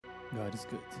God is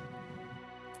good.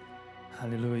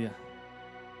 Hallelujah.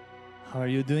 How are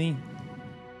you doing?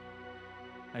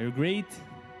 Are you great?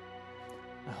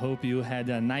 I hope you had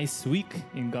a nice week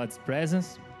in God's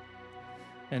presence.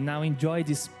 And now enjoy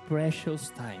this precious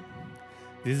time.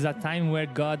 This is a time where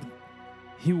God,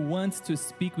 He wants to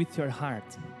speak with your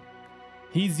heart.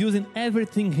 He's using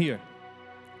everything here.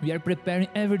 We are preparing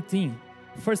everything,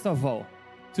 first of all,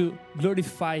 to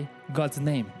glorify God's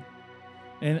name.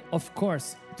 And of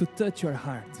course, to touch your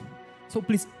heart. So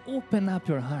please open up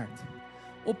your heart.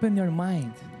 Open your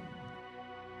mind.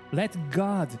 Let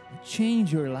God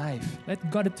change your life. Let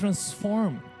God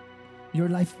transform your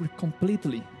life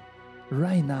completely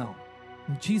right now.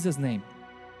 In Jesus' name,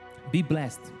 be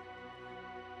blessed.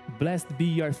 Blessed be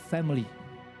your family.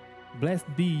 Blessed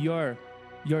be your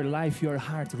life, your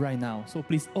heart right now. So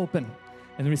please open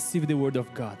and receive the word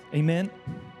of God. Amen.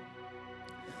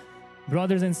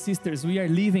 Brothers and sisters, we are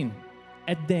living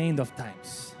at the end of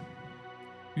times.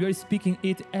 We are speaking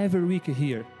it every week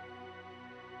here.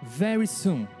 Very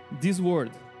soon, this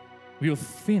word will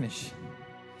finish.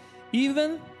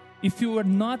 Even if you are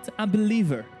not a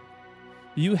believer,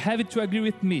 you have to agree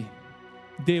with me.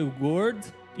 The word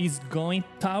is going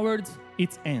towards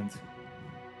its end.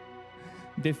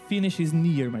 The finish is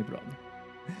near, my brother.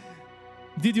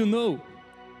 Did you know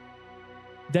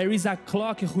there is a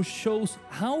clock who shows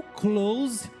how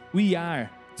close we are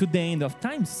to the end of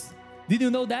times? Did you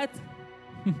know that?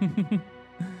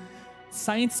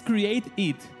 Science created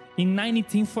it in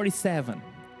 1947.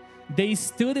 They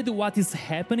studied what is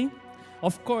happening.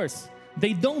 Of course,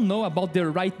 they don't know about the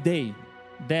right day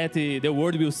that the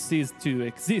world will cease to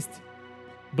exist.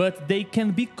 But they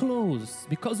can be close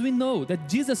because we know that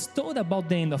Jesus told about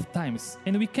the end of times.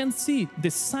 And we can see the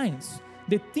signs,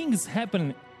 the things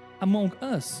happening among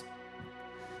us.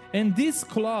 And this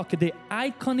clock, the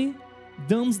iconic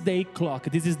doomsday clock,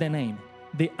 this is the name.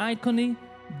 The iconic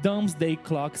doomsday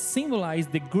clock symbolizes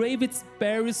the gravest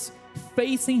perils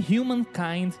facing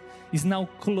humankind is now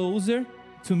closer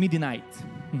to midnight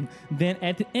than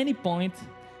at any point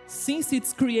since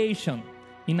its creation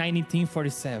in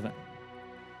 1947.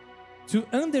 To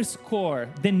underscore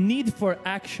the need for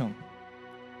action,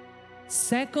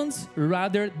 seconds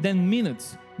rather than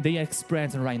minutes they are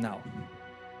expressing right now.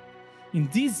 In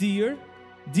this year,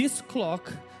 this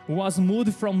clock was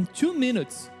moved from 2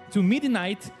 minutes to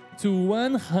midnight to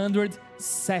 100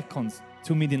 seconds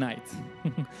to midnight.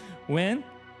 When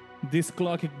this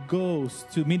clock goes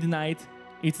to midnight,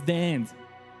 it's the end.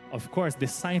 Of course, the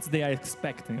signs they are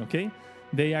expecting, okay?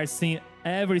 They are seeing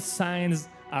every signs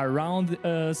around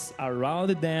us,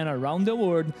 around them, around the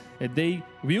world, and they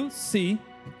will see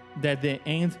that the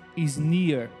end is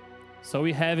near. So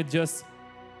we have just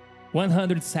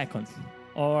 100 seconds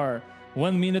or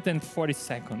 1 minute and 40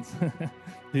 seconds.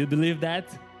 Do you believe that?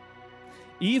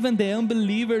 Even the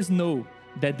unbelievers know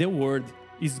that the world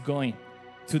is going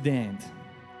to the end.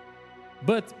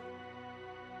 But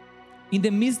in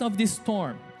the midst of this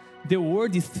storm the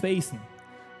world is facing,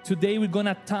 today we're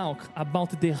gonna talk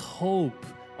about the hope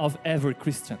of every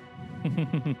Christian.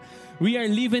 We are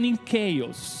living in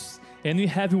chaos and we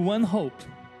have one hope.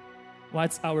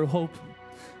 What's our hope?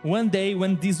 One day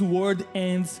when this world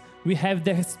ends, we have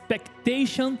the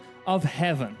expectation of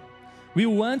heaven. We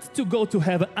want to go to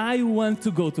heaven. I want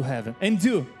to go to heaven. And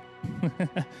you?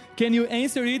 Can you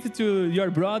answer it to your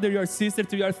brother, your sister,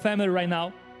 to your family right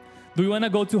now? Do you want to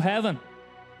go to heaven?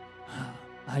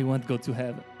 I want to go to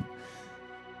heaven.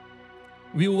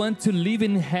 We want to live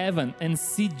in heaven and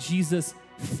see Jesus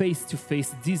face to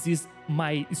face. This is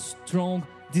my strong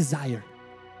desire,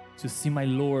 to see my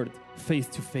Lord face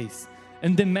to face.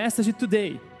 And the message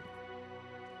today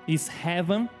is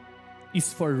heaven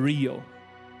is for real.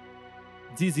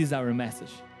 This is our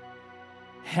message.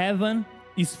 Heaven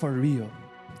is for real.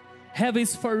 Heaven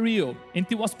is for real, and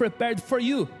it was prepared for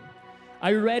you.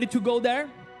 Are you ready to go there?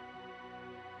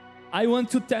 I want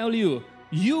to tell you,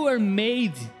 you are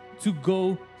made to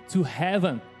go to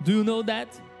heaven. Do you know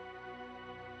that?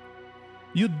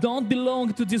 You don't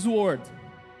belong to this world.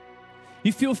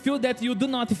 If you feel that you do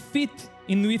not fit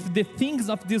in with the things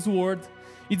of this world,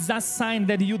 it's a sign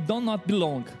that you do not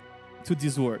belong to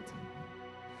this world.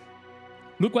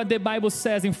 Look what the Bible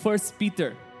says in 1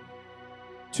 Peter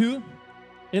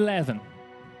 2:11.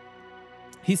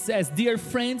 He says, "Dear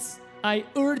friends, I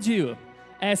urge you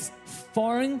as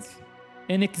foreigners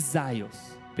and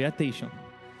exiles." Pay attention.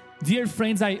 Dear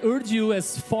friends, I urge you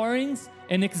as foreigners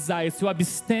and exiles to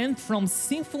abstain from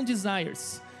sinful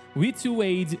desires which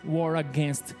wage war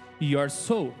against your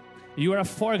soul. You are a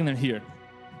foreigner here.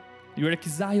 You are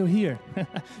exile here.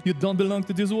 You don't belong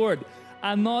to this world.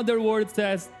 Another word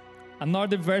says,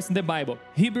 Another verse in the Bible,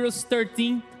 Hebrews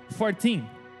 13:14.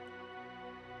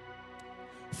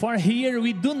 For here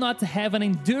we do not have an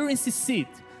endurance seat,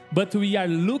 but we are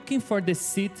looking for the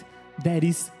seat that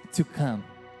is to come,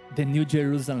 the New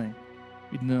Jerusalem.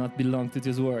 We do not belong to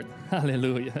this world.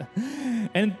 Hallelujah.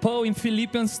 And Paul in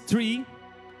Philippians 3,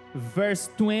 verse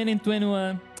 20 and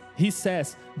 21, he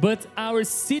says, but our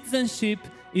citizenship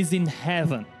is in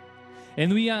heaven,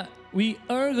 and we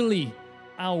eagerly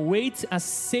await a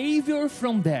Savior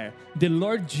from there, the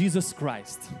Lord Jesus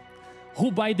Christ,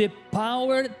 who by the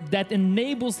power that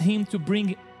enables him to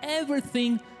bring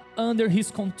everything under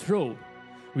his control,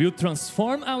 will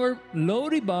transform our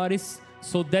lowly bodies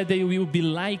so that they will be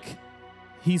like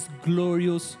his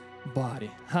glorious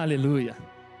body. Hallelujah.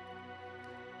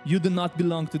 You do not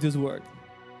belong to this world.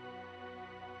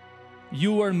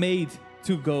 You were made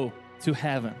to go to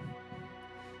heaven.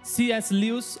 C.S.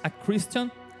 Lewis, a Christian,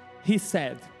 he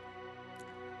said,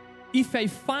 if I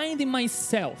find in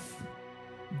myself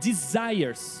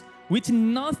desires which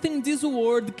nothing this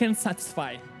world can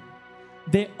satisfy,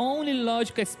 the only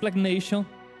logical explanation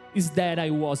is that I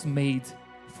was made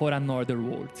for another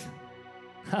world.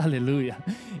 Hallelujah.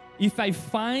 If I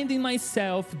find in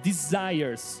myself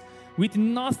desires which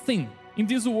nothing in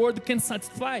this world can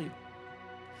satisfy,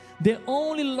 the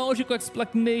only logical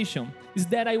explanation is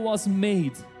that I was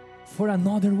made for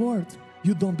another world.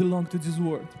 You don't belong to this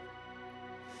world.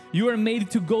 You are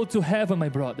made to go to heaven, my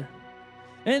brother.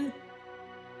 And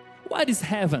what is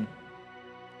heaven?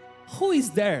 Who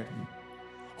is there?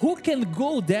 Who can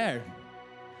go there?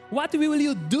 What will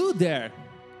you do there?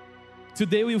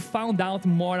 Today we'll find out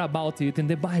more about it in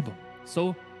the Bible.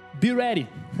 So be ready.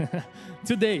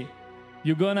 Today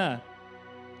you're gonna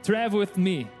travel with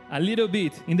me a little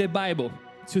bit in the Bible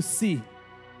to see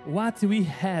what we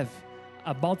have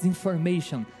about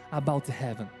information about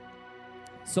heaven.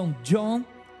 So John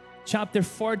chapter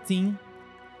 14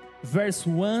 verse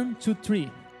 1 to 3,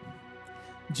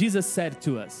 Jesus said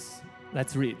to us,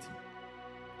 let's read.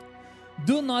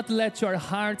 Do not let your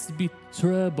hearts be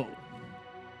troubled.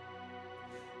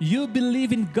 You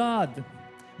believe in God,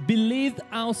 believe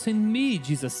also in me,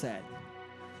 Jesus said.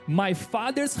 My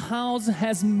Father's house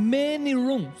has many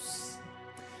rooms.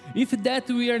 If that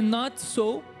were not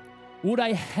so, would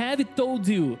I have told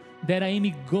you that I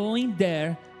am going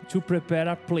there to prepare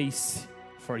a place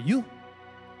for you?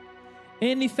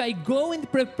 And if I go and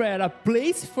prepare a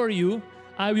place for you,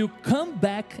 I will come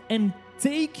back and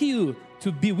take you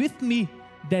to be with me,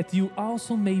 that you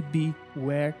also may be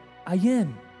where I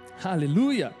am.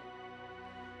 Hallelujah.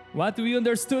 What we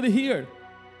understood here,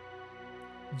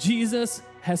 Jesus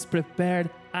has prepared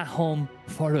a home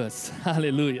for us.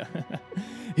 Hallelujah.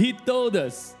 He told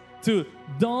us to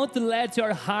don't let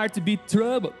your heart be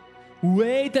troubled.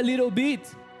 Wait a little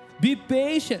bit. Be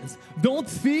patient. Don't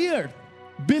fear.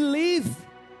 Believe.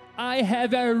 I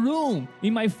have a room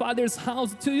in my Father's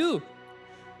house to you.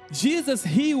 Jesus,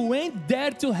 he went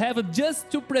there to heaven just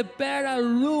to prepare a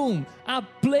room, a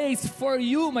place for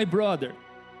you, my brother.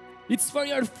 It's for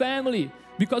your family,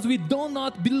 because we do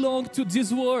not belong to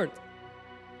this world.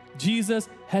 Jesus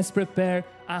has prepared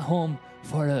a home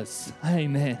for us.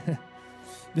 Amen.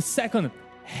 The second,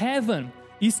 heaven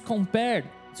is compared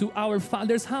to our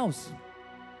Father's house.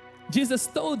 Jesus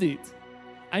told it.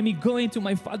 I'm going to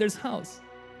my Father's house.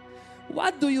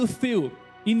 What do you feel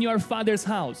in your Father's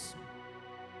house?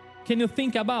 Can you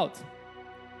think about?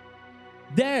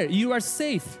 There you are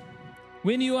safe.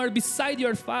 When you are beside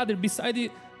your Father, beside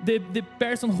the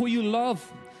person who you love,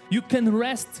 you can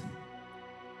rest.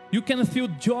 You can feel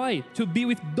joy to be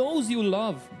with those you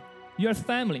love, your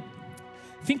family.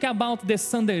 Think about the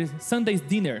Sunday's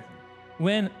dinner,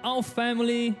 when all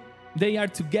family, they are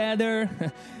together.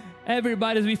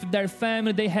 Everybody's with their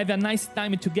family. They have a nice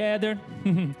time together.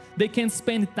 They can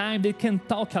spend time. They can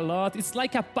talk a lot. It's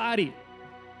like a party.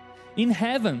 In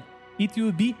heaven, it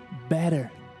will be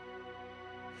better.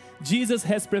 Jesus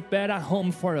has prepared a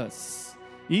home for us.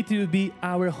 It will be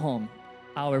our home,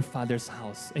 our Father's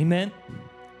house. Amen.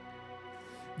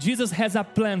 Jesus has a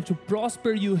plan to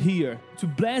prosper you here, to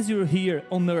bless you here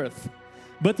on earth.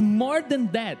 But more than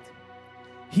that,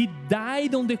 he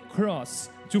died on the cross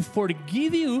to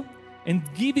forgive you and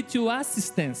give you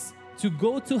assistance to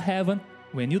go to heaven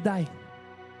when you die.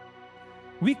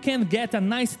 We can get a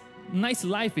nice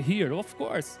life here, of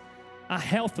course, a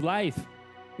healthy life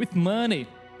with money.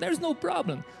 There's no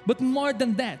problem. But more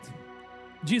than that,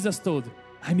 Jesus told,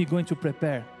 I'm going to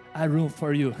prepare a room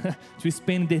for you to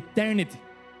spend the eternity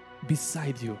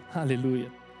beside you.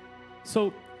 Hallelujah.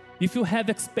 So if you have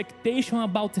expectation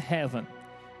about heaven,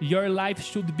 your life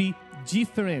should be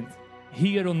different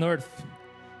here on earth.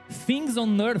 Things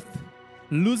on earth,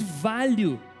 lose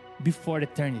value before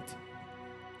eternity.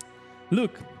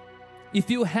 Look, if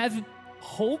you have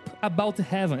hope about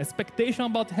heaven, expectation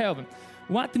about heaven,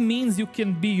 what means you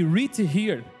can be rich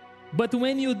here, but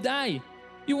when you die,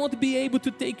 you won't be able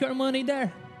to take your money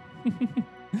there.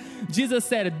 Jesus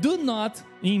said, do not,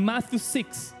 in Matthew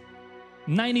 6,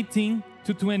 19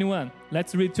 to 21.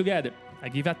 Let's read together. I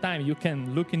give you time. You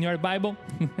can look in your Bible.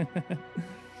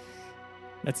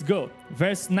 Let's go.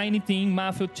 Verse 19,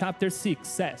 Matthew chapter 6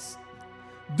 says,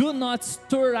 do not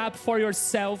store up for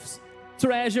yourselves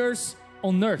treasures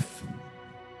on earth,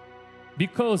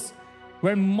 because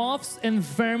where moths and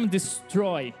vermin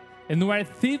destroy, and where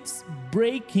thieves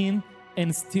break in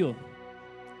and steal.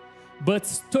 But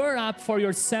store up for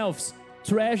yourselves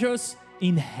treasures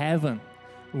in heaven,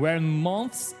 where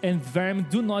moths and vermin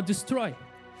do not destroy,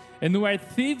 and where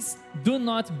thieves do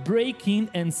not break in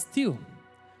and steal.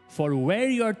 For where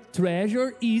your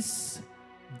treasure is,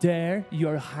 there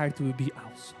your heart will be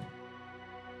also.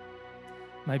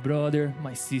 My brother,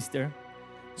 my sister,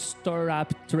 store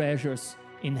up treasures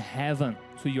in heaven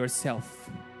to yourself.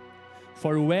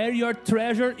 For where your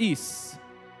treasure is,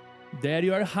 there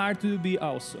your heart will be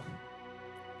also.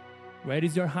 Where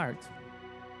is your heart?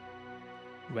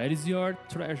 Where is your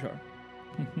treasure?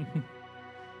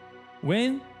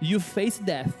 When you face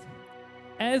death,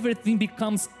 everything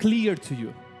becomes clear to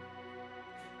you.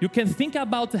 You can think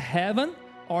about heaven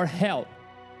or hell.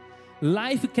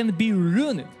 Life can be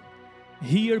ruined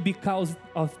here because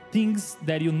of things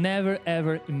that you never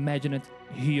ever imagined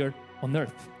here on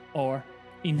earth or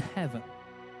in heaven.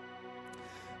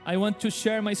 I want to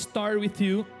share my story with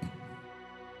you.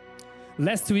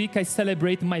 Last week I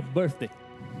celebrated my birthday,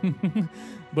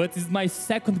 but it's my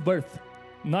second birth,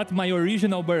 not my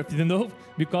original birth,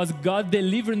 because God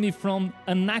delivered me from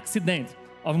an accident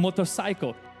of a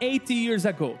motorcycle 80 years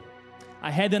ago.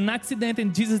 I had an accident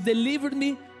and Jesus delivered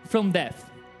me from death.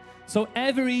 So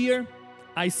every year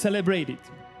I celebrate it.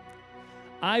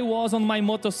 I was on my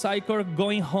motorcycle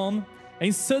going home,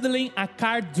 and suddenly a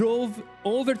car drove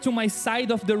over to my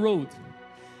side of the road.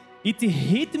 It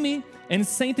hit me and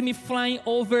sent me flying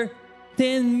over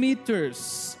 10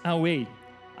 meters away.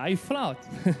 I flew.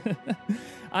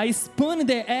 I spun in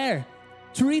the air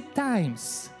 3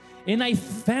 times, and I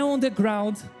fell on the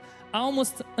ground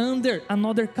almost under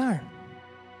another car.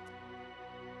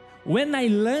 When I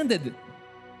landed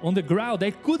on the ground,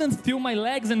 I couldn't feel my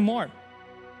legs anymore.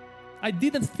 I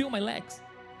didn't feel my legs.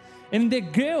 And the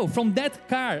girl from that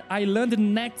car I landed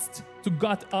next to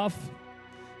got off.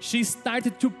 She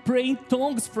started to pray in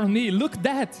tongues for me. Look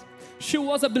that. She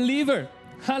was a believer.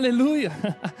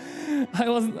 Hallelujah.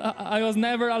 I was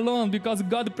never alone because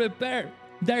God prepared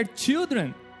their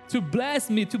children to bless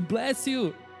me, to bless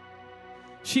you.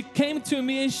 She came to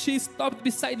me and she stopped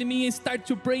beside me and started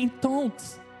to pray in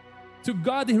tongues. To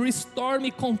God, restore me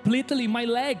completely, my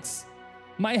legs,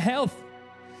 my health.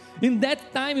 In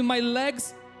that time, my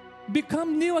legs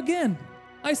become new again.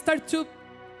 I start to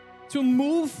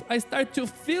move. I start to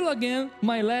feel again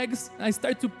my legs. I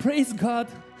start to praise God.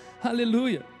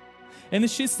 Hallelujah. And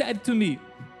she said to me,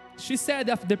 she said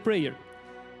after the prayer,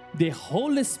 the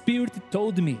Holy Spirit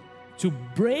told me to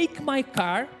brake my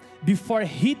car before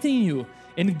hitting you.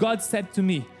 And God said to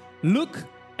me, look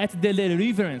at the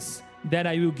deliverance that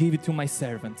I will give it to my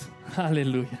servant.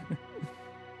 Hallelujah.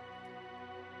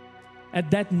 At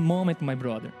that moment, my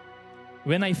brother,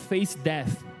 when I faced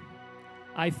death,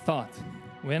 I thought,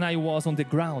 when I was on the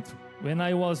ground, when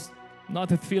I was not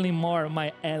feeling more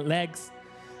my legs,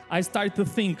 I started to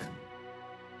think,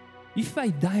 if I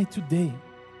die today,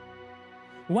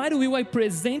 what will I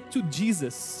present to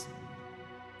Jesus?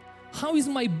 How is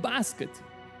my basket?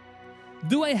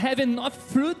 Do I have enough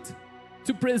fruit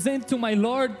to present to my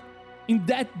Lord in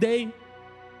that day?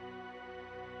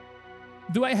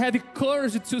 Do I have the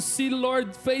courage to see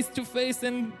Lord face to face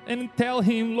and tell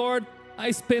Him, Lord,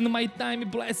 I spend my time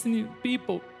blessing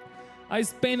people. I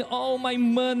spend all my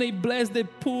money, bless the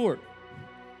poor.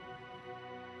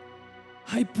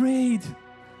 I prayed,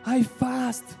 I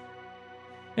fast,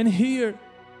 and here,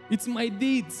 it's my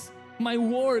deeds, my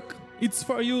work, it's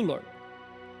for you, Lord.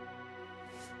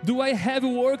 Do I have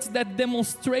works that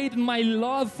demonstrate my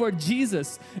love for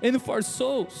Jesus and for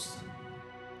souls?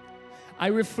 I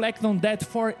reflect on that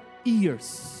for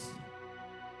years.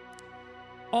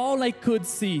 All I could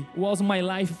see was my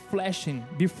life flashing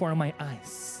before my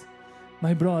eyes.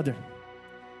 My brother,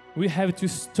 we have to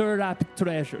stir up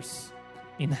treasures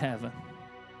in heaven.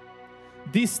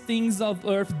 These things of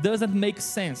earth doesn't make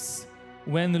sense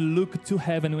when we look to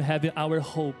heaven. We have our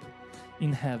hope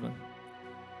in heaven.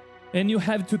 And you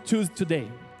have to choose today.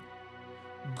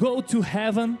 Go to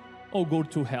heaven or go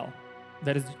to hell.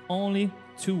 That is the only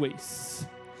two ways.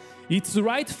 It's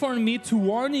right for me to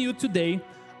warn you today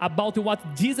about what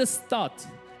Jesus taught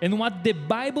and what the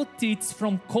Bible teaches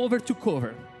from cover to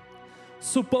cover.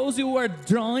 Suppose you were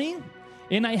drowning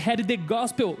and I had the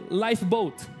gospel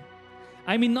lifeboat.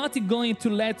 I'm not going to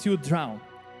let you drown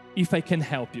if I can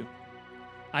help you.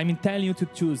 I'm telling you to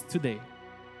choose today.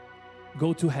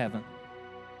 Go to heaven.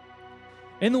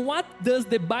 And what does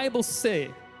the Bible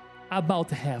say about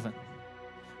heaven?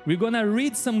 We're going to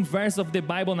read some verses of the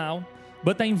Bible now,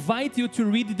 but I invite you to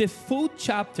read the full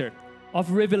chapter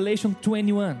of Revelation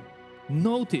 21.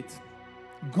 Note it.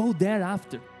 Go there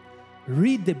after.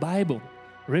 Read the Bible.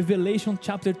 Revelation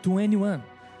chapter 21.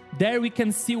 There we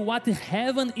can see what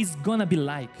heaven is going to be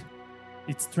like.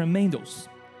 It's tremendous.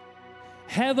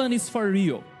 Heaven is for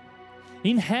real.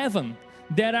 In heaven,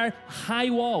 there are high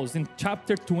walls. In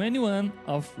chapter 21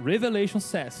 of Revelation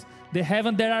says, the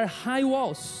heaven there are high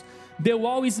walls. The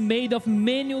wall is made of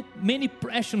many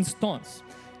precious stones.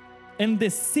 And the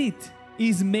seat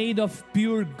is made of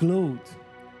pure gold,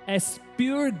 as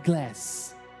pure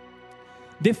glass.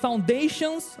 The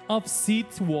foundations of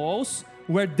seat walls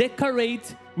were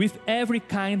decorated with every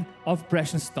kind of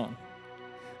precious stone.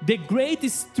 The great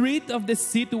street of the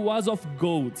city was of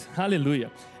gold, hallelujah,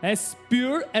 as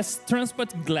pure as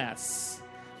transparent glass.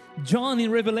 John in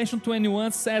Revelation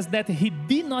 21 says that he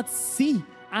did not see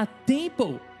a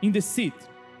temple in the city.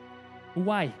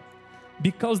 Why?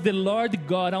 Because the Lord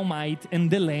God Almighty and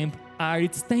the Lamb are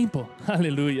its temple,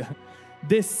 hallelujah.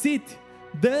 The city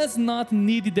does not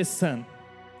need the sun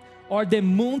or the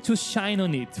moon to shine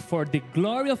on it, for the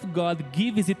glory of God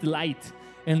gives it light,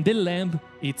 and the Lamb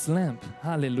its lamp.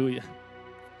 Hallelujah.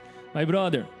 My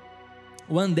brother,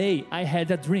 one day I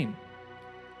had a dream.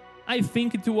 I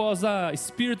think it was a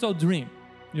spiritual dream.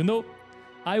 You know,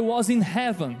 I was in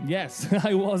heaven. Yes,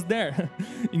 I was there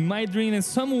in my dream, and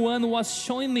someone was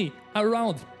showing me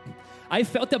around. I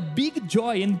felt a big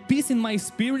joy and peace in my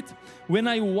spirit when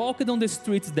I walked on the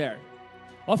streets there.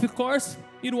 Of course,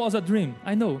 it was a dream.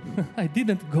 I know, I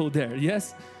didn't go there.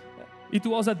 Yes, it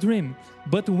was a dream.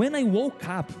 But when I woke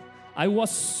up, I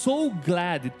was so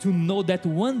glad to know that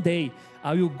one day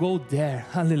I will go there.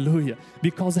 Hallelujah.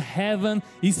 Because heaven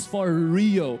is for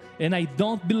real and I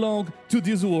don't belong to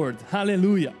this world.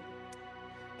 Hallelujah.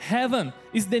 Heaven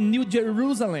is the New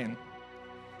Jerusalem.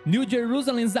 New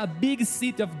Jerusalem is a big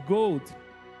city of gold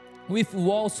with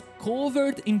walls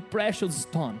covered in precious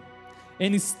stone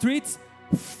and streets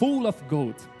full of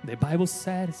gold. The Bible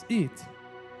says it.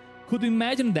 Could you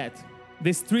imagine that?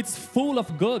 The streets full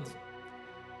of gold.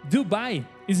 Dubai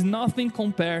is nothing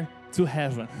compared to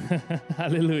heaven.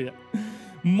 Hallelujah.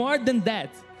 More than that,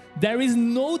 there is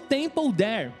no temple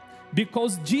there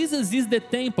because Jesus is the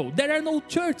temple. There are no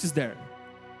churches there.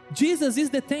 Jesus is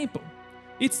the temple.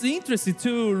 It's interesting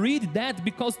to read that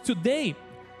because today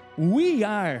we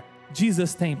are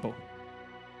Jesus' temple.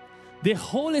 The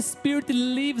Holy Spirit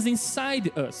lives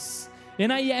inside us.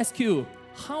 And I ask you,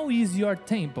 how is your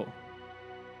temple?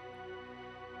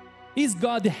 Is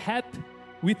God happy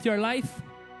with your life?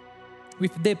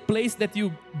 With the place that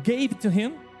you gave to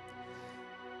Him?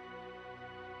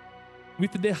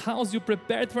 With the house you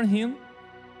prepared for Him?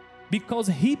 Because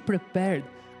He prepared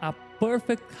a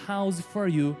perfect house for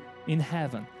you in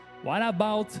heaven. What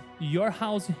about your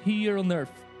house here on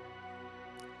earth?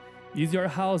 Is your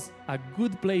house a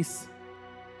good place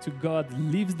to God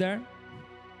lives there?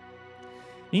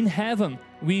 In heaven,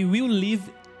 we will live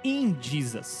in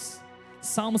Jesus.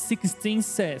 Psalm 16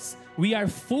 says, we are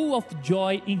full of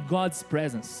joy in God's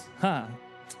presence.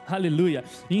 Hallelujah.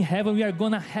 In heaven, we are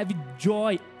going to have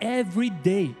joy every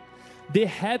day. The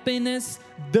happiness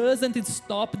doesn't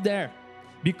stop there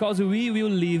because we will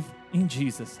live in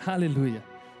Jesus. Hallelujah.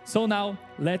 So now,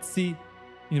 let's see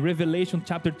in Revelation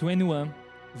chapter 21,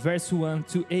 verse 1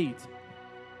 to 8.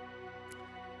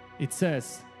 It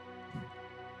says,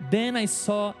 then I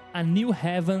saw a new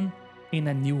heaven and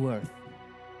a new earth.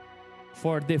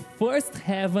 For the first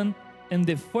heaven and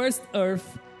the first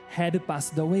earth had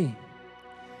passed away,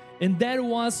 and there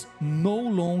was no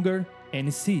longer any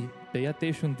sea. Pay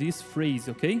attention to this phrase,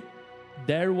 okay?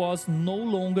 There was no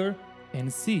longer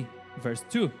any sea. Verse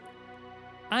 2.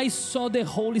 I saw the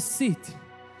holy city,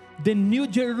 the new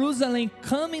Jerusalem,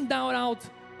 coming down out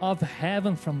of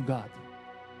heaven from God,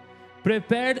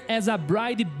 prepared as a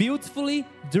bride beautifully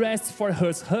dressed for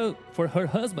her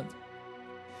husband.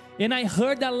 And I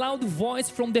heard a loud voice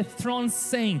from the throne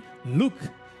saying, look,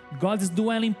 God's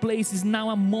dwelling place is now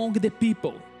among the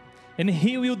people, and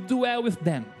He will dwell with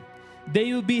them.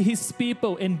 They will be His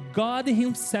people, and God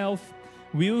Himself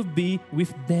will be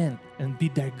with them and be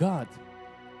their God.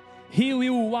 He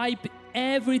will wipe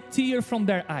every tear from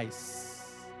their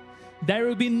eyes. There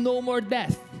will be no more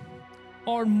death,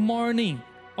 or mourning,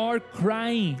 or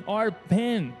crying, or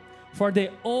pain, for the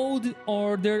old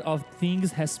order of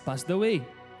things has passed away.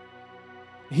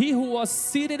 He who was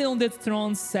seated on the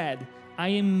throne said, I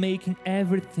am making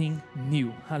everything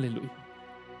new. Hallelujah.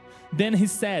 Then he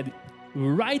said,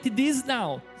 write this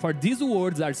down, for these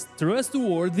words are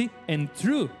trustworthy and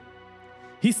true.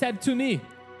 He said to me,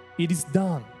 it is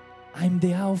done. I am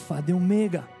the Alpha, the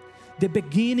Omega, the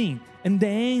beginning and the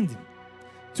end.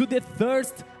 To the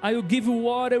thirst I will give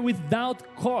water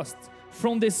without cost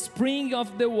from the spring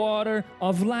of the water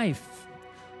of life.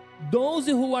 Those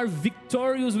who are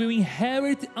victorious will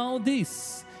inherit all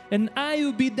this, and I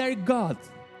will be their God,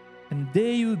 and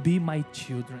they will be my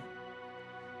children.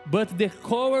 But the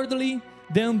cowardly,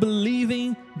 the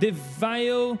unbelieving, the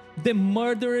vile, the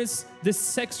murderers, the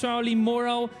sexually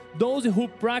immoral, those who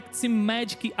practice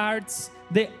magic arts,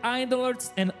 the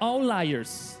idolaters, and all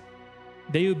liars,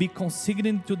 they will be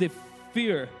consigned to the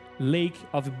fire lake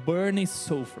of burning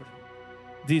sulfur.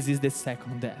 This is the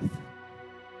second death.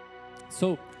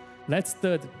 So, let's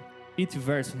study each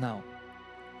verse now.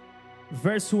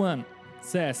 Verse 1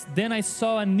 says, Then I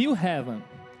saw a new heaven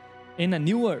and a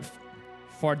new earth,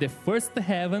 for the first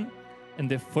heaven and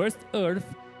the first earth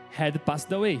had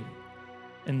passed away,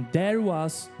 and there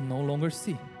was no longer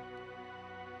sea.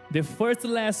 The first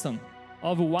lesson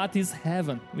of what is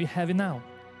heaven we have now.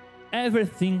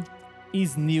 Everything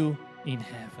is new in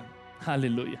heaven.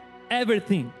 Hallelujah.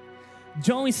 Everything.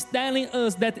 John is telling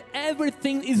us that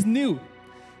everything is new.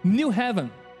 New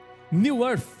heaven, new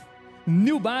earth,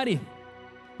 new body,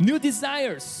 new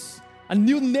desires, a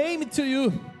new name to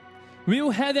you. We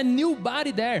will have a new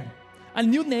body there, a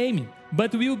new name,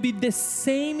 but we will be the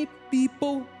same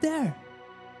people there.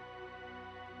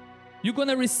 You're going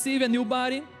to receive a new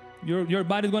body. Your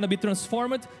body is going to be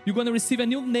transformed. You're going to receive a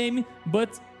new name,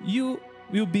 but you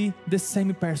will be the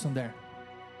same person there.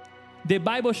 The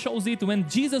Bible shows it when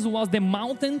Jesus was on the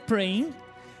mountain praying,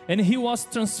 and he was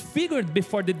transfigured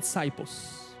before the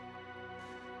disciples.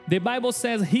 The Bible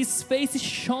says his face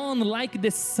shone like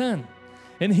the sun,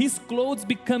 and his clothes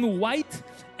became white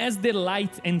as the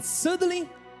light, and suddenly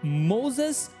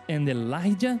Moses and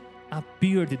Elijah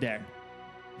appeared there.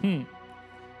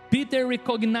 Peter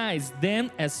recognized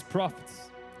them as prophets.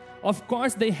 Of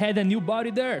course, they had a new body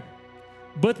there,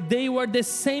 but they were the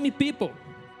same people.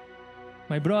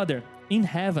 My brother, in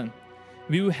heaven,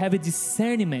 we will have a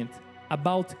discernment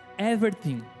about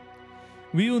everything.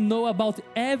 We will know about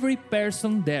every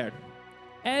person there.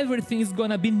 Everything is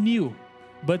gonna be new,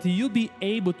 but you'll be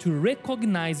able to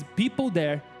recognize people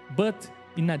there, but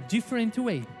in a different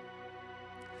way.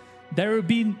 There will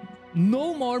be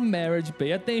no more marriage.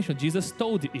 Pay attention, Jesus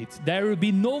told it. There will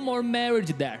be no more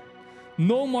marriage there.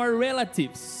 No more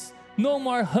relatives. No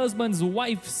more husbands,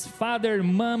 wives, father,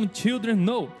 mom, children.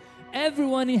 No.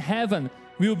 Everyone in heaven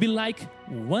will be like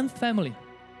one family,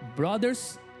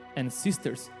 brothers and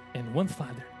sisters, and one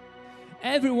Father.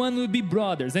 Everyone will be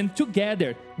brothers, and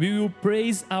together we will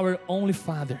praise our only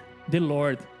Father, the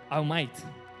Lord Almighty.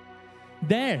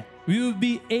 There we will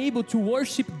be able to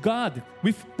worship God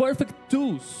with perfect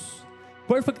tools,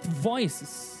 perfect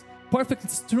voices, perfect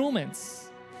instruments.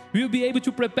 We will be able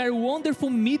to prepare wonderful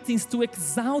meetings to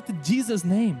exalt Jesus'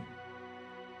 name.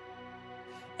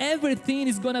 Everything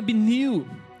is gonna be new.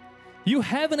 You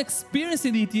haven't experienced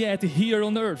it yet here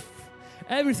on earth.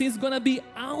 Everything is gonna be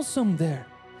awesome there.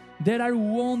 There are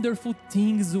wonderful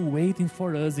things waiting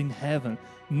for us in heaven.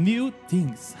 New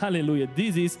things. Hallelujah.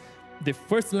 This is the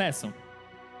first lesson.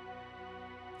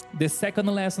 The second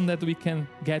lesson that we can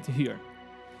get here.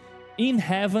 In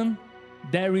heaven,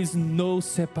 there is no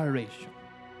separation.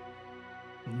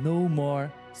 No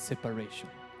more separation.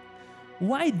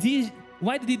 Why did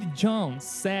John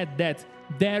said that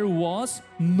there was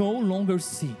no longer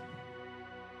sea?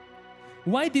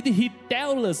 Why did he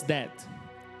tell us that?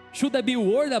 Should I be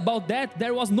worried about that?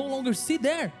 There was no longer sea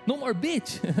there, no more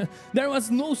beach. There was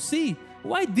no sea.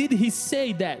 Why did he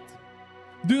say that?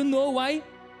 Do you know why?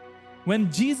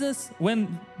 When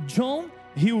John,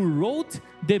 he wrote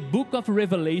the book of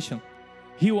Revelation,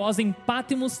 he was in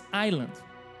Patmos Island.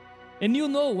 And you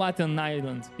know what an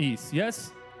island is,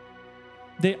 yes?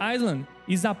 The island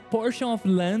is a portion of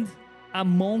land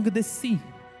among the sea.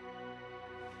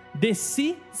 The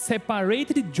sea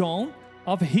separated John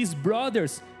of his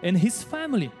brothers and his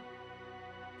family.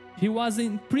 He was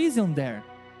in prison there,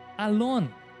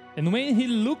 alone. And when he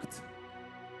looked,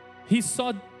 he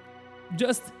saw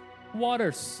just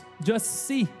waters, just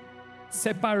sea,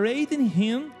 separating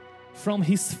him from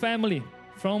his family,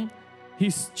 from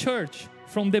his church,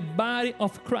 from the body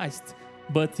of Christ.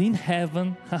 But in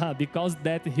heaven, because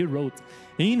that he wrote,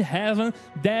 in heaven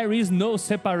there is no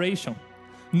separation,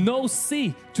 no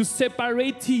sea to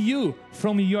separate you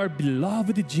from your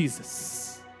beloved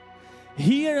Jesus.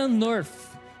 Here on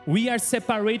earth, we are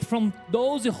separated from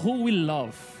those who we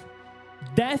love.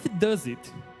 Death does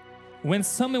it. When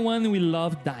someone we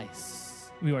love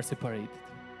dies, we are separated.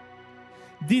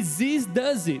 Disease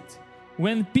does it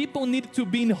when people need to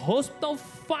be in hospital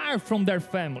far from their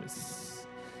families.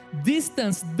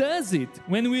 Distance does it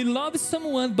when we love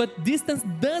someone, but distance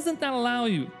doesn't allow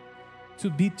you to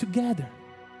be together.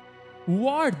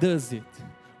 War does it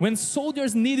when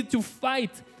soldiers need to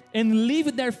fight and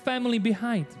leave their family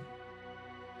behind.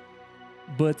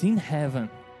 But in heaven,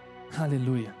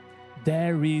 hallelujah,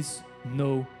 there is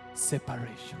no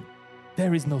separation.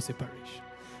 There is no separation.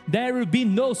 There will be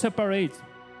no separation.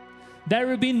 There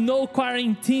will be no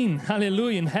quarantine,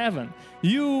 hallelujah, in heaven.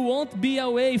 You won't be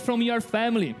away from your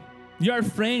family, your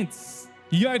friends,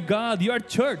 your God, your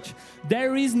church.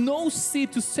 There is no sea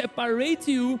to separate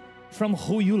you from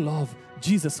who you love,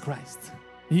 Jesus Christ,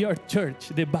 your church,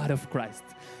 the body of Christ.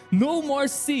 No more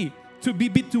sea to be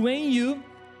between you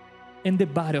and the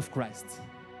body of Christ.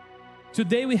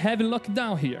 Today we have a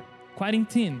lockdown here,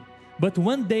 quarantine, but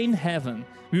one day in heaven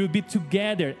we will be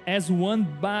together as one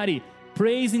body,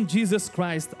 praising Jesus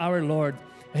Christ, our Lord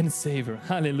and Savior.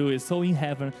 Hallelujah. So in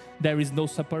heaven, there is no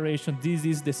separation. This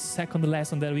is the second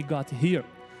lesson that we got here.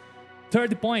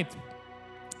 Third point,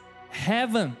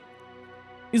 heaven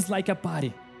is like a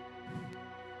party.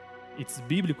 It's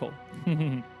biblical.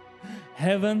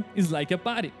 Heaven is like a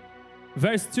party.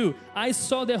 Verse 2, I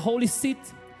saw the holy city,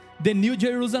 the new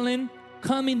Jerusalem,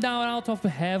 coming down out of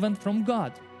heaven from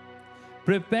God,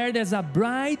 prepared as a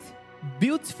bride,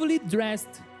 beautifully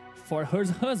dressed for her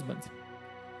husband.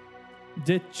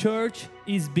 The church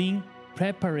is being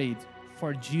prepared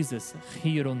for Jesus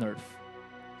here on earth.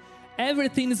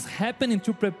 Everything is happening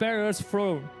to prepare us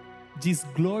for this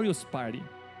glorious party.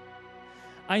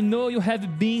 I know you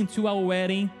have been to a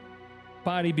wedding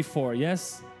party before,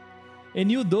 yes?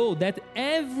 And you know that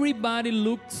everybody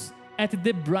looks at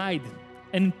the bride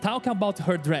and talk about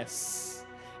her dress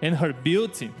and her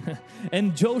beauty.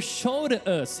 And Joe showed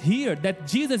us here that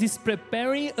Jesus is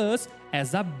preparing us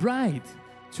as a bride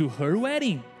to her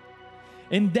wedding.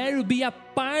 And there will be a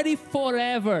party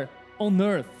forever on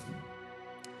earth.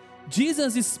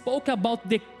 Jesus spoke about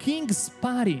the king's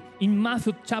party in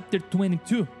Matthew chapter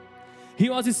 22. He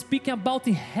was speaking about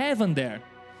the heaven there.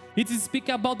 It is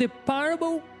speaking about the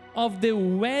parable of the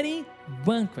wedding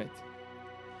banquet.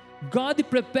 God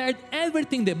prepared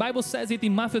everything. The Bible says it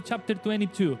in Matthew chapter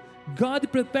 22.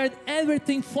 God prepared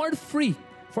everything for free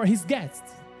for his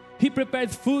guests. He prepared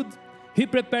food. He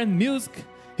prepared music.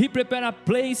 He prepared a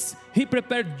place. He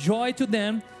prepared joy to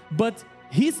them. But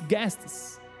his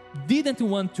guests didn't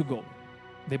want to go.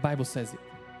 The Bible says it.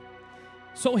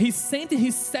 So he sent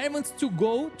his servants to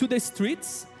go to the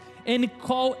streets and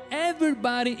call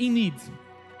everybody in need.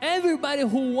 Everybody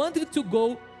who wanted to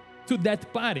go to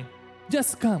that party,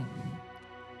 just come.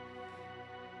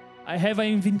 I have an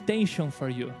invitation for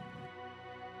you.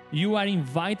 You are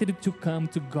invited to come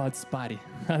to God's party.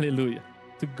 Hallelujah.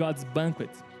 To God's banquet.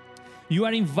 You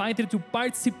are invited to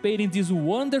participate in this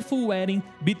wonderful wedding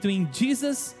between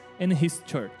Jesus and his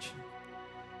church.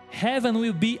 Heaven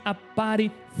will be a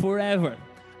party forever.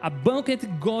 A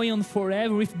banquet going on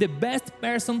forever with the best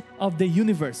person of the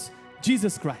universe,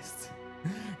 Jesus Christ.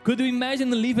 Could you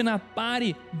imagine living a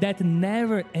party that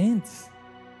never ends?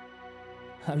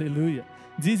 Hallelujah.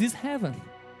 This is heaven.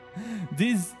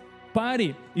 This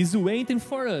party is waiting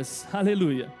for us.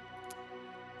 Hallelujah.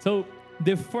 So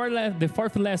the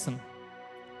fourth lesson.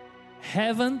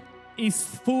 Heaven is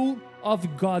full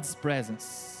of God's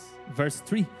presence. Verse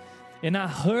 3. And I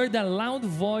heard a loud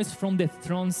voice from the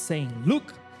throne saying,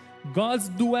 look, God's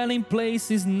dwelling place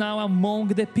is now among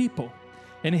the people,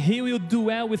 and he will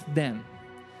dwell with them.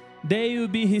 They will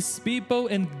be his people,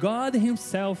 and God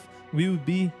himself will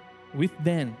be with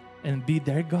them and be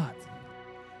their God.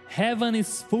 Heaven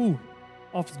is full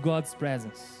of God's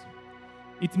presence.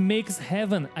 It makes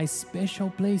heaven a special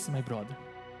place, my brother.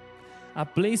 A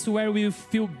place where we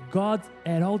feel God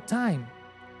at all time.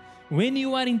 When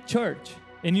you are in church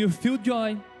and you feel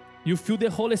joy, you feel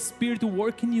the Holy Spirit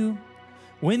work in you.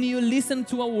 When you listen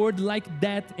to a word like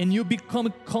that and you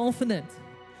become confident,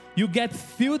 you get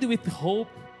filled with hope.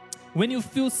 When you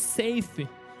feel safe,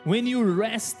 when you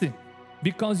rest,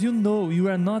 because you know you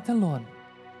are not alone.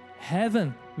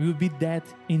 Heaven will be that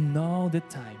in all the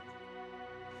time.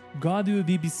 God will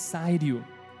be beside you,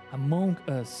 among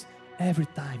us, every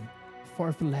time.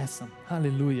 Fourth lesson,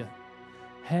 hallelujah.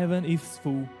 Heaven is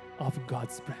full of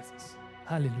God's presence.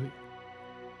 Hallelujah.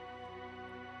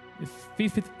 The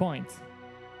fifth point.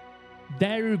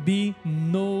 There will be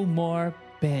no more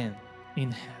pain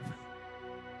in heaven.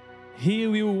 He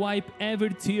will wipe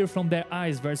every tear from their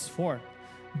eyes, verse 4.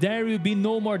 There will be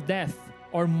no more death,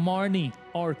 or mourning,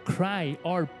 or cry,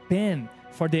 or pain,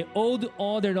 for the old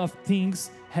order of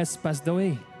things has passed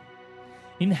away.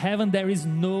 In heaven there is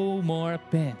no more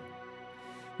pain.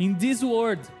 In this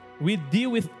world, we deal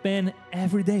with pain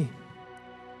every day.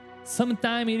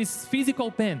 Sometimes it is physical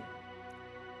pain.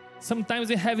 Sometimes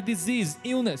we have disease,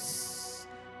 illness,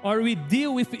 or we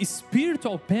deal with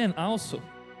spiritual pain also.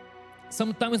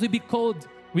 Sometimes we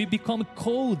become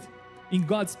cold in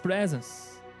God's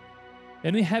presence,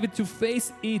 and we have to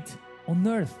face it on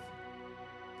earth.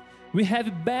 We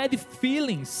have bad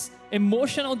feelings,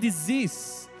 emotional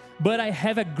disease, but I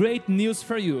have a great news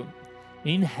for you.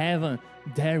 In heaven,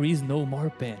 there is no more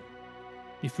pain.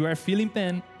 If you are feeling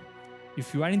pain,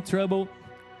 if you are in trouble,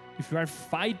 if you are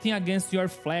fighting against your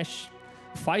flesh,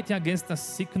 fighting against a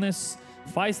sickness,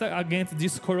 fight against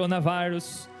this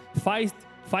coronavirus,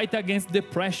 fight against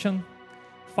depression,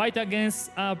 fight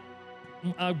against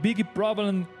a big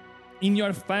problem in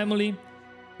your family,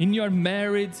 in your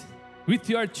marriage, with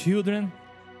your children,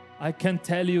 I can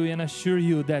tell you and assure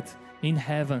you that in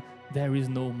heaven there is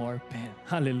no more pain.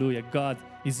 Hallelujah. God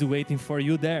is waiting for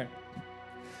you there.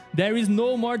 There is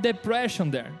no more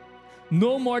depression there.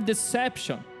 No more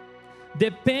deception.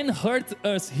 The pain hurts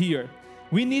us here.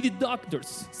 We need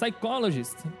doctors,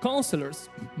 psychologists, counselors,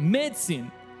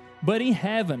 medicine. But in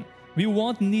heaven, we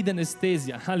won't need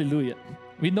anesthesia. Hallelujah.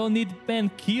 We don't need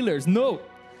painkillers. No.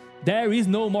 There is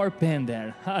no more pain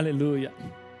there. Hallelujah.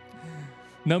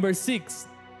 Number 6.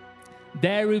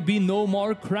 There will be no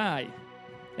more cry.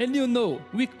 And you know,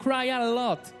 we cry a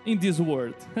lot in this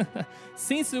world.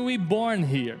 Since we born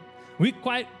here, we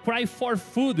cry for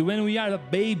food when we are a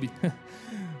baby.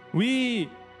 We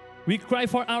cry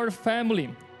for our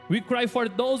family. We cry for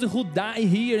those who die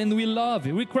here and we love.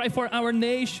 We cry for our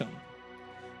nation.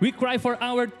 We cry for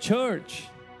our church.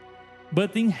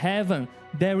 But in heaven,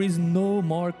 there is no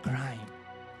more crying.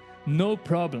 No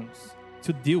problems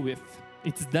to deal with.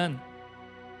 It's done.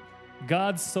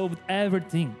 God solved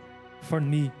everything for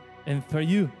me and for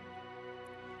you.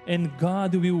 And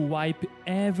God will wipe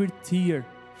every tear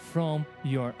from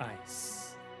your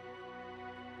eyes.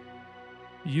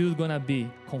 You're gonna be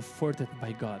comforted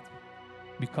by God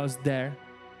because there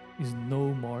is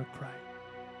no more cry.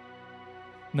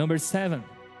 Number 7,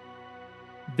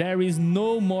 there is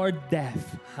no more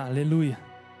death. Hallelujah.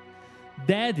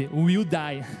 Dead will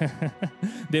die.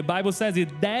 The Bible says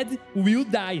it, dead will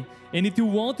die, and it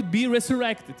won't be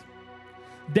resurrected.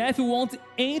 Death won't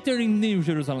enter in New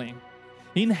Jerusalem.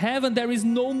 In heaven there is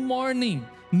no mourning,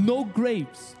 no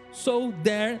graves. So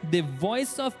there the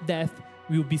voice of death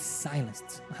will be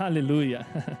silenced.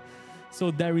 Hallelujah.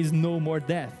 So there is no more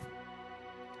death.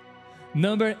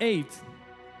 Number 8,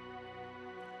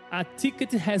 a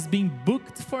ticket has been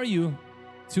booked for you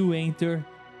to enter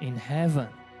in heaven.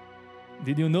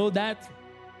 Did you know that?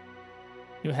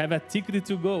 You have a ticket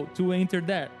to go, to enter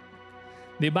there.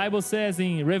 The Bible says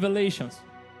in Revelations,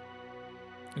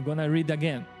 I'm gonna read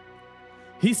again.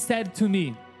 He said to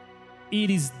me, it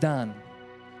is done.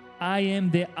 I am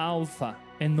the Alpha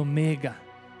and Omega,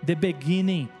 the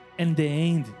beginning and the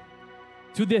end.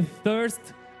 To the thirst,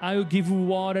 I will give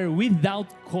water without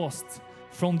cost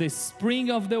from the spring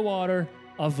of the water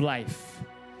of life.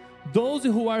 Those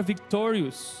who are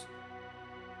victorious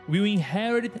will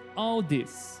inherit all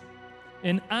this,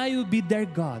 and I will be their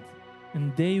God,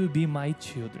 and they will be my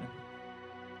children.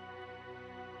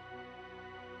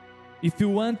 If you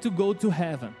want to go to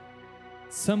heaven,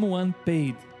 someone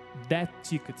paid that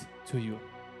ticket to you.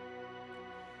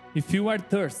 If you are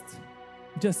thirsty,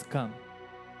 just come,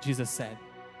 Jesus said.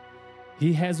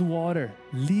 He has water,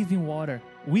 living water,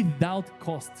 without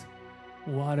cost,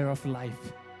 water of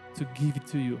life to give it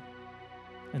to you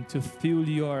and to fill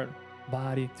your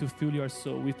body, to fill your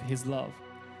soul with His love,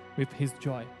 with His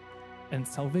joy and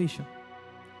salvation.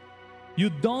 You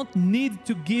don't need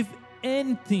to give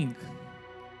anything.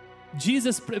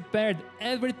 Jesus prepared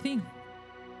everything.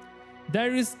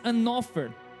 There is an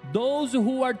offer. Those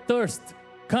who are thirsty,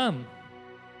 come.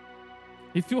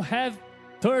 If you have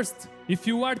thirst, if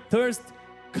you are thirsty,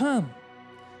 come.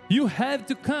 You have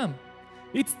to come.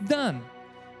 It's done.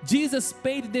 Jesus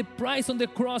paid the price on the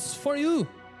cross for you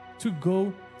to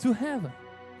go to heaven.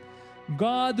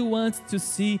 God wants to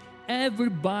see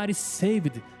everybody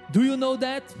saved. Do you know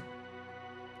that?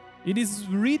 It is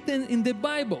written in the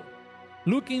Bible.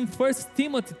 Look in 1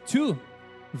 Timothy 2,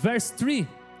 verse 3.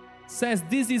 Says,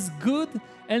 this is good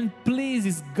and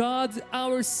pleases God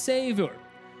our Savior,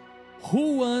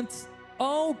 who wants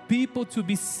all people to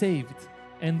be saved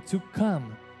and to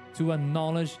come to a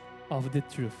knowledge of the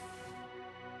truth.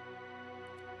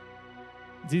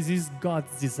 This is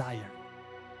God's desire,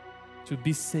 to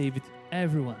be saved,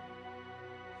 everyone.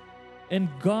 And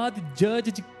God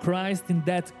judged Christ in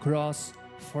that cross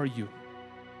for you.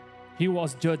 He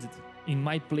was judged in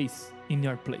my place, in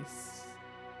your place.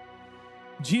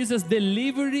 Jesus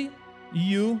delivered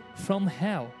you from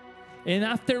hell. And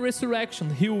after resurrection,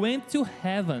 He went to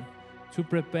heaven to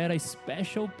prepare a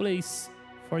special place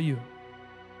for you.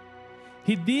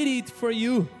 He did it for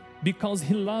you because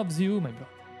He loves you, my brother.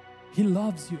 He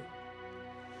loves you.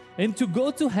 And to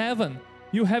go to heaven,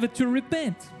 you have to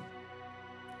repent.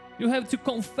 You have to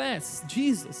confess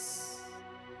Jesus.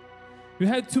 You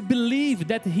have to believe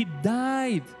that He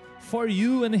died for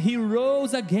you and He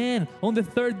rose again on the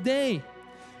third day.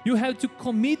 You have to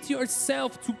commit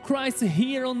yourself to Christ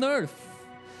here on earth,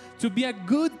 to be a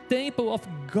good temple of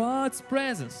God's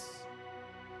presence.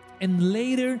 And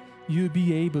later, you'll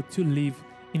be able to live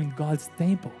in God's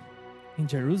temple, in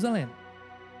Jerusalem,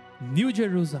 New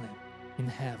Jerusalem, in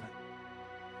heaven.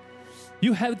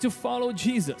 You have to follow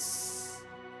Jesus.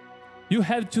 You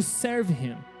have to serve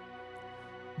Him.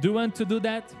 Do you want to do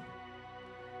that?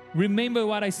 Remember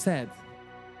what I said.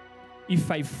 If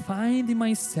I find in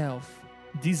myself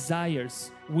desires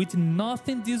which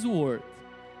nothing this world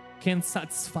can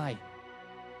satisfy,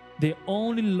 the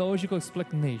only logical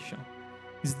explanation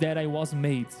is that I was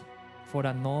made for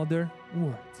another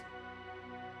world.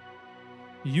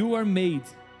 You are made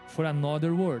for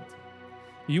another world.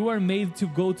 You are made to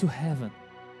go to heaven.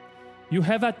 You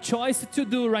have a choice to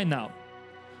do right now.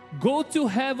 Go to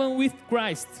heaven with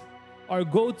Christ or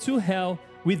go to hell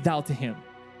without Him.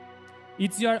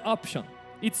 It's your option.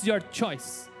 It's your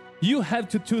choice. You have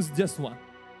to choose just one.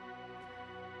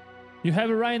 You have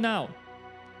right now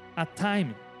a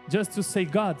time just to say,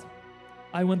 God,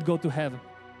 I want to go to heaven.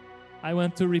 I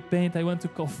want to repent. I want to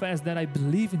confess that I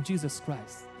believe in Jesus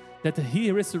Christ, that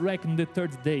He resurrected on the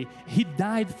third day. He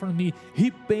died for me. He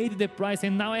paid the price,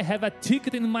 and now I have a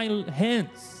ticket in my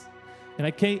hands, and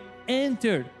I can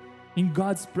enter in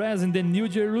God's presence in the New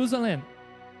Jerusalem.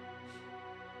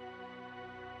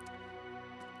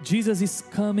 Jesus is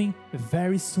coming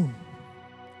very soon.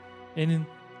 And in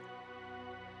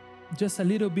just a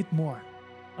little bit more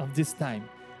of this time,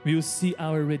 we will see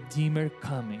our Redeemer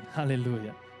coming.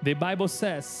 Hallelujah. The Bible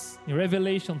says in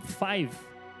Revelation 5,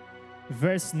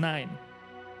 verse 9,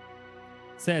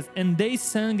 says, and they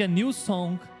sang a new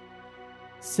song,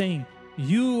 saying,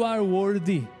 you are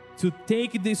worthy to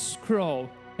take the scroll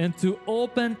and to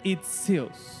open its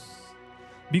seals,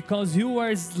 because you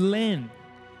are slain,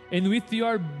 and with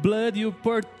your blood you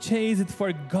purchased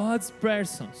for God's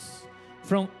persons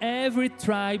from every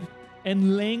tribe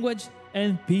and language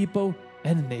and people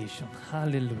and nation.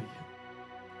 Hallelujah.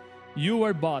 You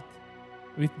are bought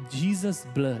with Jesus'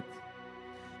 blood.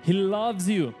 He loves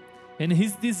you, and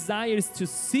His desire is to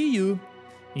see you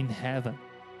in heaven.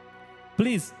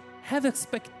 Please have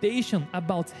expectation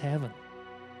about heaven.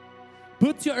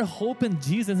 Put your hope in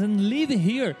Jesus and live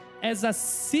here as a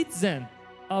citizen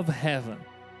of heaven.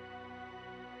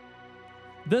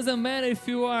 Doesn't matter if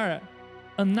you are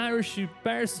an Irish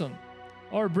person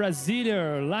or Brazilian,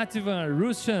 or Latvian,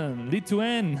 Russian,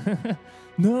 Lithuanian.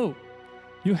 No,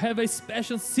 you have a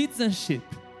special citizenship,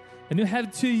 and you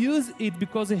have to use it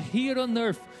because here on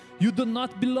earth you do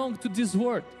not belong to this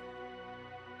world,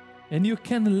 and you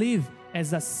can live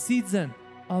as a citizen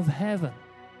of heaven.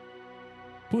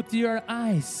 Put your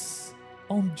eyes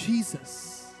on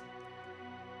Jesus.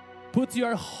 Put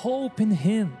your hope in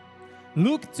Him.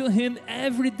 Look to Him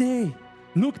every day.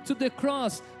 Look to the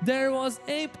cross. There was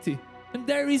empty, and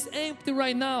there is empty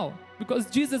right now because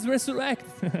Jesus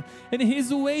resurrected and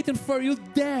He's waiting for you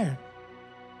there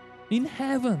in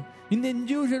heaven, in the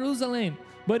New Jerusalem.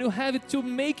 But you have to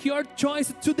make your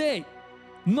choice today,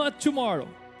 not tomorrow.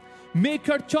 Make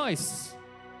your choice.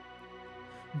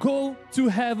 Go to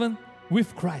heaven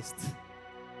with Christ.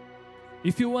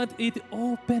 If you want it,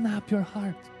 open up your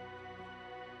heart,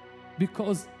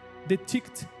 because the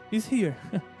ticket is here.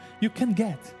 You can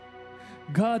get.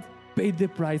 God paid the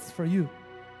price for you.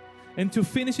 And to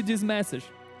finish this message,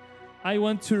 I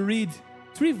want to read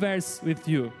 3 verses with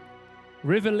you.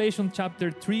 Revelation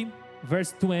chapter 3,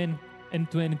 verse 20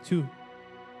 and 22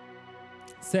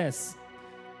 says,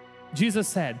 Jesus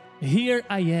said, here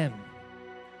I am.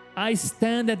 I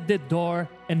stand at the door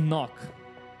and knock.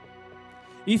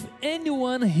 If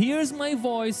anyone hears my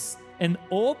voice and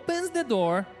opens the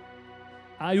door,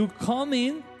 I will come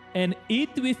in and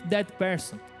eat with that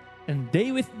person, and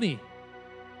they with me.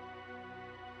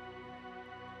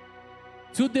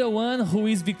 To the one who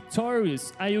is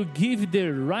victorious, I will give the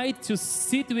right to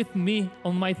sit with me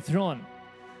on my throne,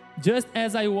 just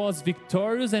as I was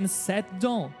victorious and sat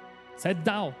down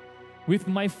with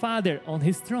my Father on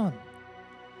his throne.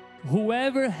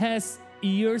 Whoever has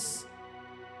ears,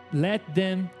 let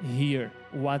them hear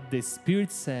what the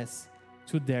Spirit says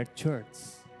to their church.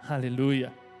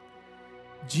 Hallelujah.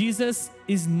 Jesus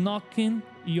is knocking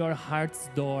your heart's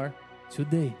door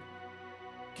today.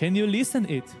 Can you listen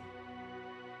it?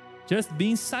 Just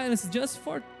be in silence just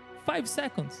for 5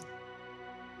 seconds.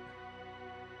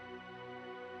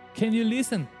 Can you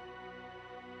listen?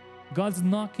 God's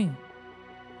knocking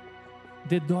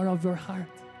the door of your heart.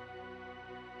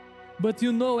 But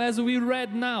you know, as we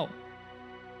read now,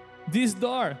 this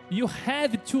door, you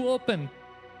have to open.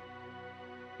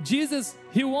 Jesus,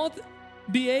 he won't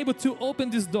be able to open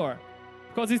this door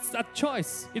because it's a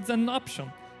choice, it's an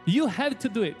option. You have to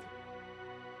do it.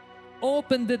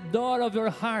 Open the door of your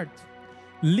heart.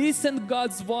 Listen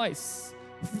God's voice.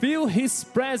 Feel his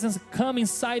presence come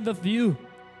inside of you.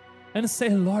 And say,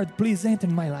 Lord, please enter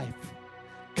in my life.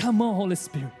 Come on, Holy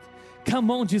Spirit.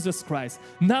 Come on, Jesus Christ.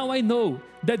 Now I know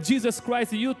that Jesus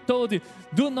Christ, you told me,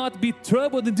 do not be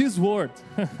troubled in this world.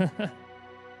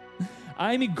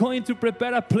 I'm going to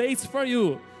prepare a place for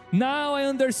you. Now I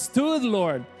understood,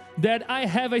 Lord, that I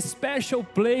have a special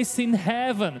place in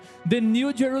heaven, the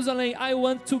New Jerusalem. I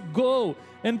want to go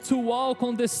and to walk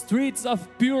on the streets of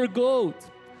pure gold.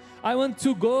 I want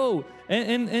to go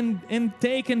and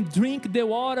take and drink the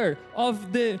water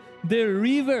of the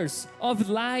rivers of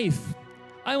life.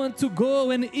 I want to go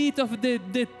and eat of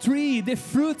the tree, the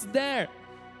fruits there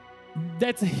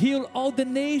that heal all the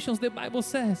nations, the Bible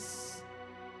says.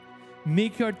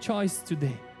 Make your choice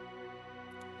today.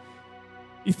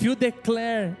 If you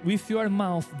declare with your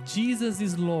mouth, Jesus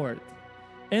is Lord,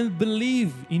 and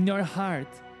believe in your heart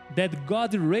that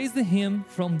God raised him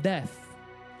from death,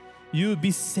 you'll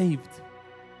be saved.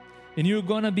 And you're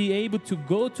going to be able to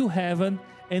go to heaven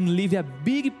and live a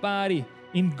big party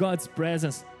in God's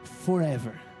presence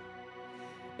forever.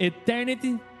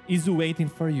 Eternity is waiting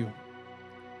for you.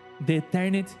 The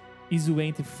eternity is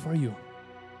waiting for you.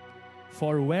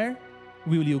 For where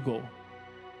will you go?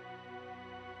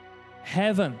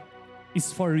 Heaven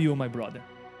is for you, my brother.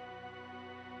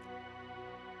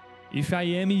 If I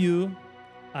am you,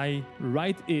 I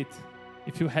write it.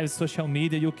 If you have social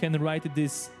media, you can write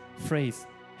this phrase.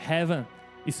 Heaven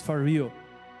is for real.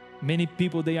 Many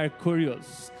people, they are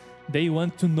curious. They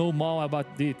want to know more about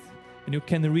it. And you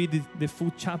can read the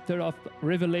full chapter of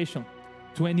Revelation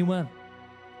 21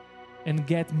 and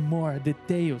get more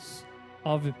details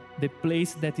of the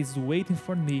place that is waiting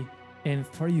for me and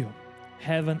for you.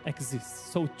 Heaven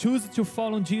exists. So choose to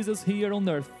follow Jesus here on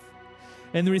earth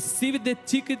and receive the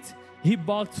ticket he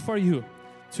bought for you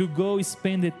to go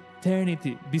spend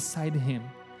eternity beside him.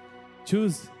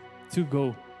 Choose to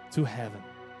go to heaven.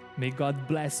 May God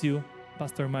bless you.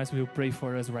 Pastor Mars will pray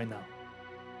for us right now.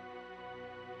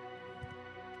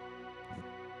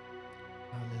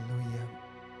 Hallelujah.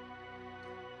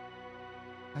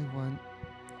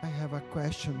 I have a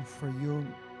question for you.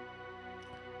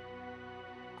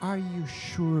 Are you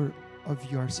sure of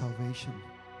your salvation?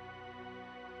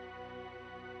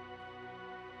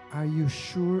 Are you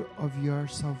sure of your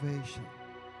salvation?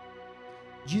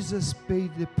 Jesus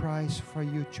paid the price for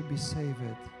you to be saved.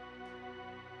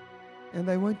 And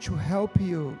I want to help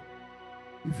you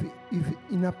if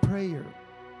in a prayer.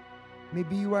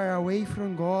 Maybe you are away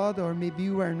from God, or maybe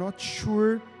you are not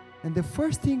sure. And the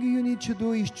first thing you need to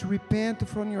do is to repent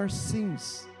from your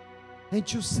sins. And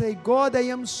to say, God, I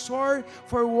am sorry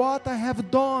for what I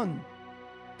have done.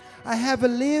 I have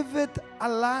lived a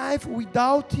life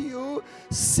without you,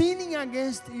 sinning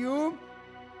against you,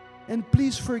 and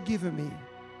please forgive me.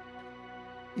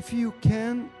 If you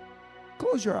can,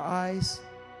 close your eyes,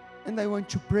 and I want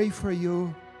to pray for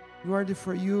you, in order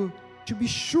for you to be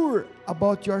sure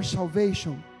about your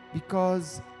salvation,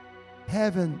 because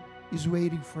heaven is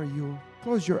waiting for you.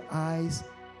 Close your eyes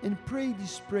and pray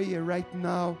this prayer right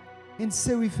now, and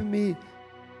say with me,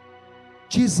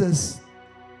 Jesus,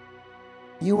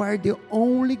 you are the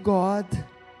only God,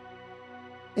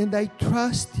 and I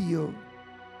trust you.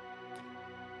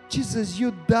 Jesus,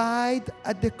 you died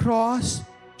at the cross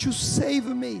to save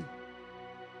me.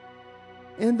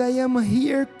 And I am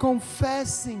here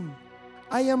confessing,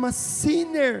 I am a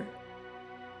sinner.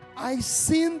 I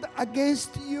sinned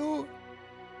against you.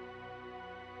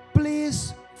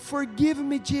 Please forgive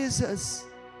me, Jesus.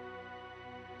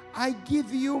 I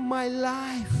give you my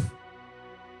life,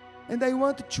 and I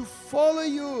want to follow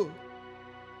you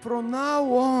from now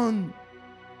on.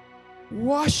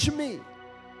 Wash me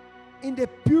in the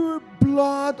pure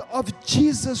blood of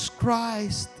Jesus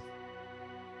Christ.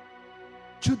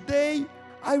 Today,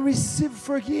 I receive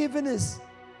forgiveness.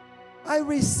 I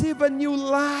receive a new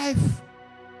life.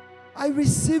 I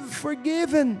receive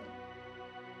forgiven.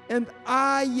 And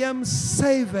I am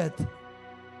saved.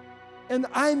 And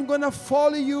I'm going to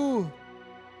follow you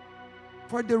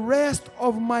for the rest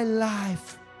of my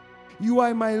life. You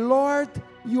are my Lord.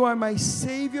 You are my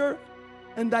Savior.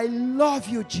 And I love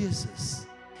you, Jesus.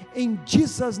 In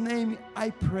Jesus' name I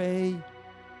pray.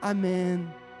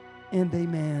 Amen and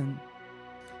amen.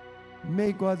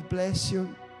 May God bless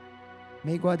you.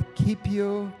 May God keep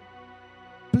you.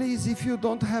 Please, if you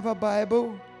don't have a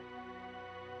Bible,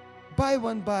 buy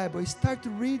one Bible. Start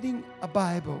reading a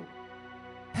Bible.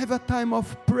 Have a time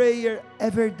of prayer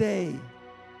every day.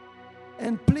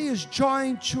 And please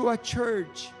join to a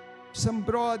church, some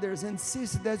brothers and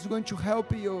sisters that's going to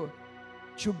help you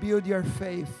to build your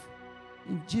faith.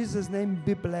 In Jesus' name,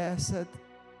 be blessed.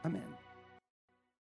 Amen.